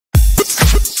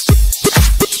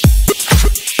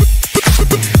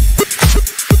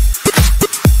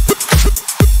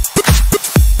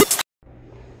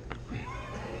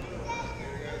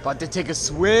take a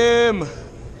swim.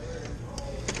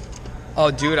 Oh,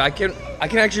 dude, I can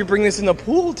actually bring this in the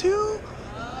pool too.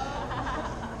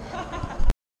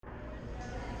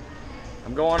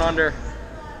 I'm going under.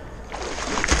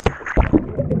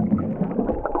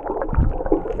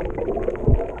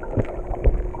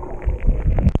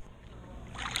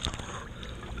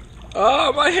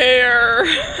 Oh, my hair.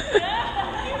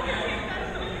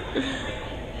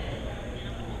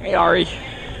 Hey, Ari.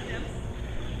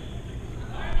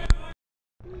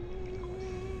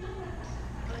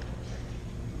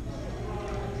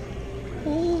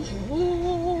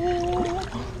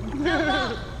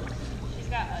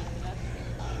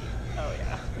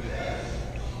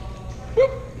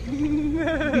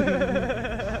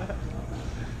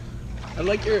 I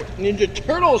like your Ninja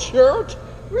Turtle shirt.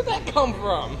 Where'd that come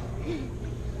from?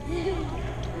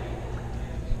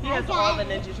 He has all the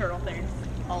Ninja Turtle things.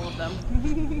 All of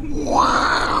them.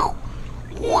 Wow!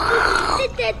 Wow!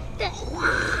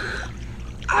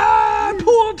 Ah,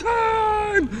 pool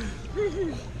time!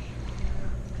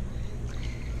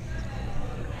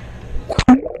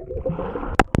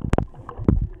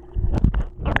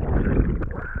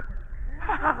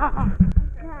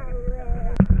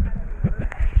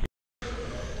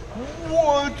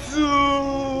 What's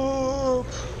up?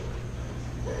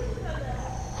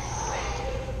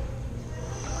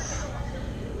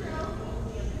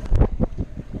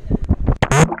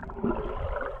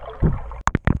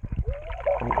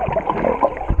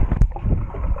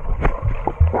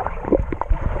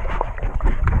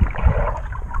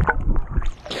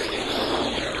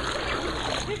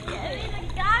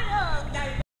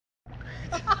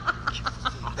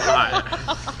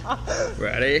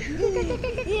 Ready?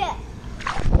 Yeah.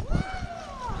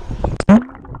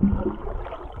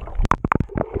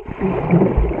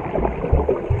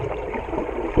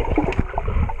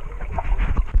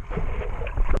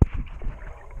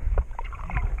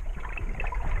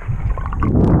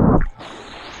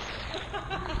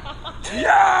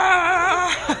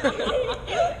 Yeah!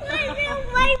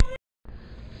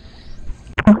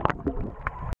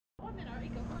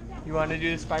 You want to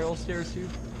do the spiral stairs too?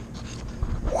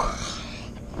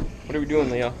 What are we doing,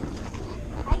 Leo?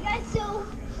 I got so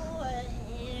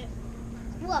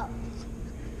whoa.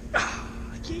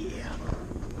 Yeah.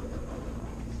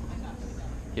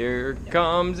 Here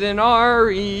comes an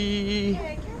Ari.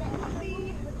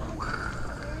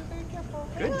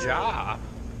 Good job.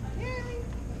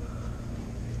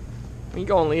 Where you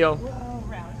going, Leo?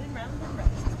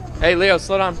 Hey, Leo,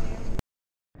 slow down.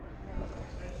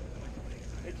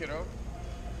 Hey, kiddo.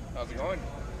 How's it going?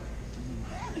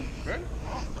 Good?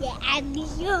 Yeah, I'm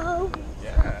Leo.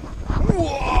 Yeah.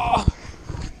 Whoa.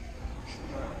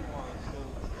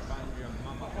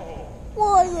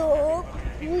 Whoa,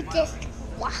 we're just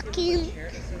walking.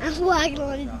 I'm walking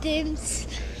on dims.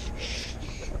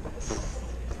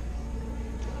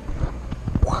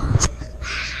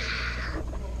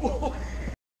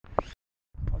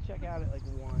 I'll check out at like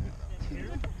 1,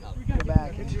 2. Go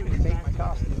back and make my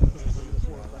costume.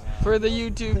 For the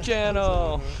YouTube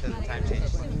channel.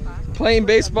 Playing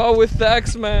baseball with the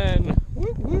X-Men.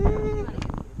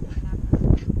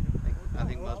 I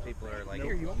think most people are like,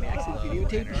 Here, you want me to actually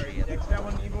videotape you? That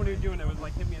one, even when you were doing it, was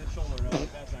like hit me in the shoulder. And I was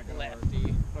like, that's not gonna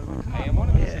Lefty. work. I am one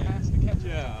of those Yeah. that has to catch it.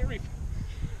 Yeah.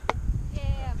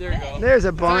 There you go. There's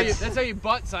a bunch. That's how you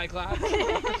butt, Cyclops.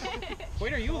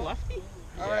 Wait, are you a lefty?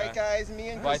 all right, guys, me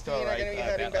and Why Christine throw are right, going to be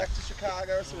heading Bella? back to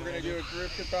Chicago, so we're going to do a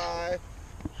group goodbye.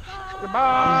 Bye.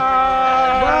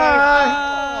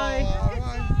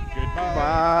 Goodbye.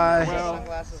 Bye.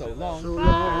 Well, So long. So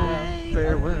long.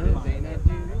 Farewell.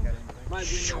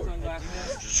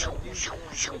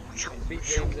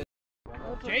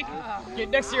 Jake, get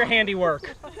next to your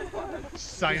handiwork.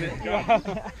 Sign it.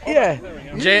 Yeah.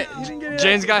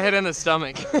 Jane's got hit in the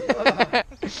stomach.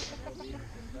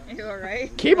 You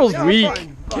alright? Cable's weak.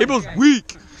 Cable's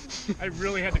weak. I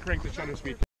really had to crank the shutter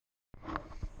speed.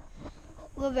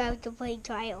 We're about to play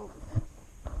Trial.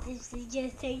 This is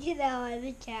just taking out on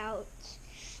the couch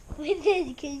with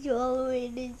his controller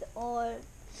in his arm.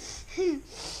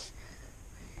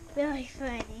 Very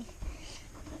funny.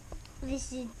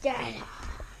 This is data.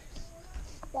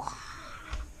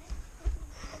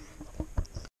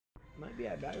 Might be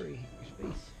at battery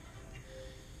space.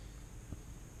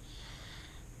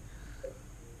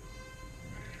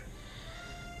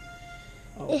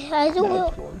 Oh, It has a now little.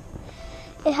 it's going.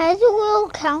 It has a little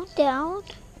countdown.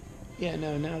 Yeah,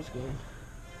 no, now it's going.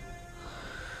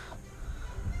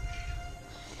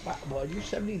 Wow, well, you're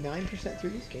 79% through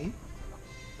this game,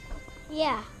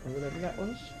 Yeah. or whatever that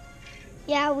was.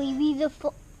 Yeah, we beat the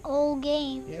whole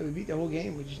game. Yeah, we beat the whole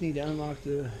game. We just need to unlock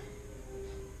the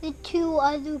the 2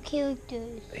 other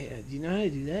characters. Yeah, do you know how to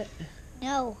do that?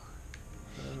 No.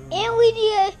 And we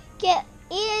need to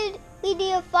we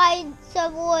need to find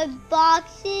some more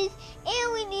boxes,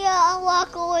 and we need to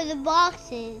unlock all of the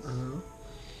boxes.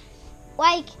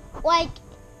 Like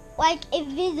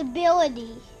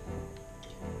invisibility.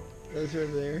 Those are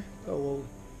over there. Oh well,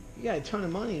 you got a ton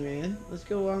of money, man. Let's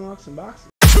go unlock some boxes.